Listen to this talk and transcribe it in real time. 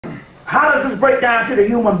how does this break down to the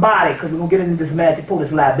human body? Because we're going to get into this magic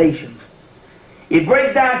polis libations. It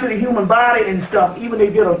breaks down to the human body and stuff. Even they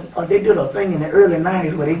did a thing in the early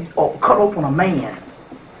 90s where they cut open a man.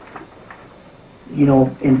 You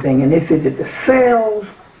know, and they said that the cells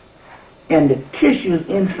and the tissues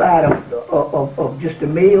inside of just the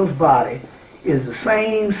male's body is the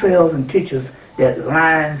same cells and tissues that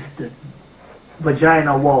lines the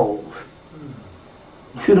vagina walls.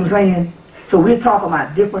 You see what I'm saying? So we're talking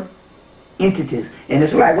about different entities. And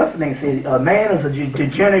it's like, what's the name said? A man is a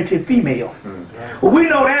degenerative female. Well, we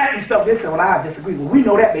know that and stuff. They say, well, I disagree. Well, we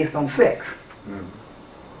know that based on sex.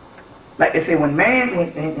 Like they say, when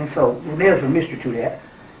and so there's a mystery to that.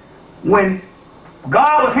 When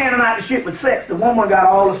God was handing out the shit with sex, the woman got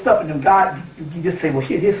all the stuff, and then God, you just say, well,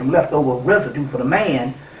 shit, here's some leftover residue for the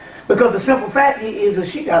man. Because the simple fact is that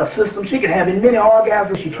she got a system. She can have as many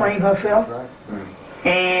orgasms as she trained herself.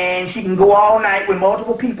 And she can go all night with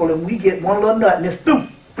multiple people, and we get one little nut and it's through.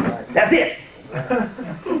 That's it.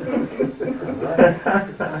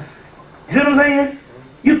 You see what I'm saying?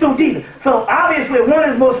 You through deep. So obviously one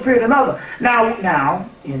is more superior than another.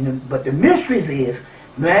 But the mystery is,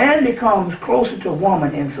 man becomes closer to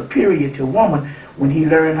woman and superior to woman when he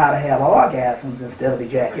learns how to have orgasms instead of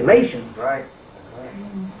ejaculation. Right.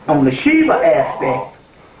 On the Shiva aspect,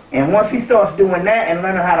 and once he starts doing that and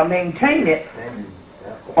learning how to maintain it,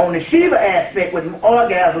 on the Shiva aspect with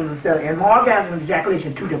orgasms and orgasms and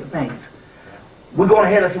ejaculation, two different things. We're going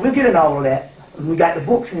ahead and so we'll get into all of that. We got the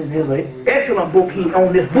books, and there's an excellent book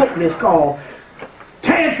on this book list called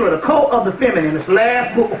Tantra, the Cult of the Feminine. It's the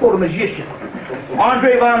last book before the Magician.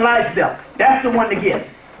 Andre von Leisdell. That's the one to get.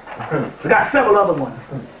 We got several other ones.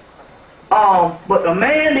 But a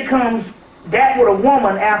man becomes that with a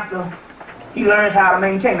woman after he learns how to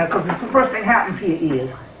maintain her. Because the first thing happens here is,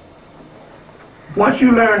 once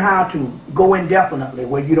you learn how to go indefinitely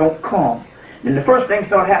where you don't come, then the first thing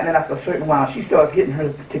starts happening after a certain while. She starts getting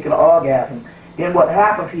her particular orgasm. Then what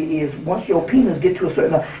happens here is, once your penis gets to a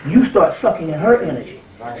certain level, you start sucking in her energy.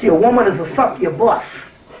 See, a woman is a succubus.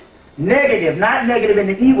 Negative, not negative in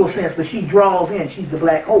the evil sense, but she draws in. She's the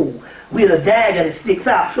black hole. We're the dagger that sticks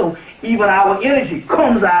out. So even our energy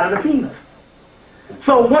comes out of the penis.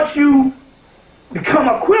 So once you become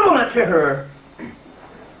equivalent to her,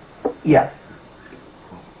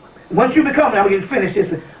 once you become, now we're going to finish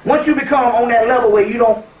this. Once you become on that level where you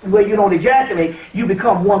don't ejaculate, you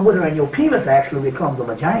become one with her, and your penis actually becomes a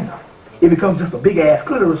vagina. It becomes just a big ass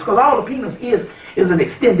clitoris, because all the penis is an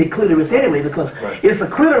extended clitoris anyway, because it's a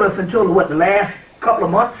clitoris until the last couple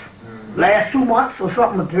of months, last 2 months or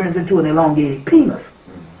something, that turns into an elongated penis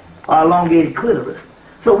or elongated clitoris.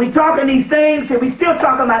 So we talking these things, and we still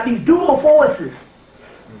talking about these dual forces.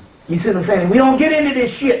 You see what I'm saying? We don't get into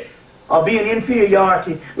this shit of being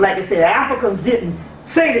inferiority. Like I said, Africans didn't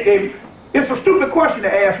say that. It's a stupid question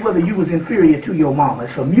to ask whether you was inferior to your mama.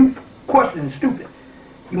 It's a mute question and stupid.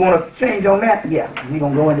 You want to change on that? Yeah, we're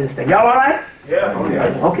going to go into this thing. Y'all all right?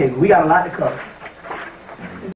 Yeah. Okay, we got a lot to cover.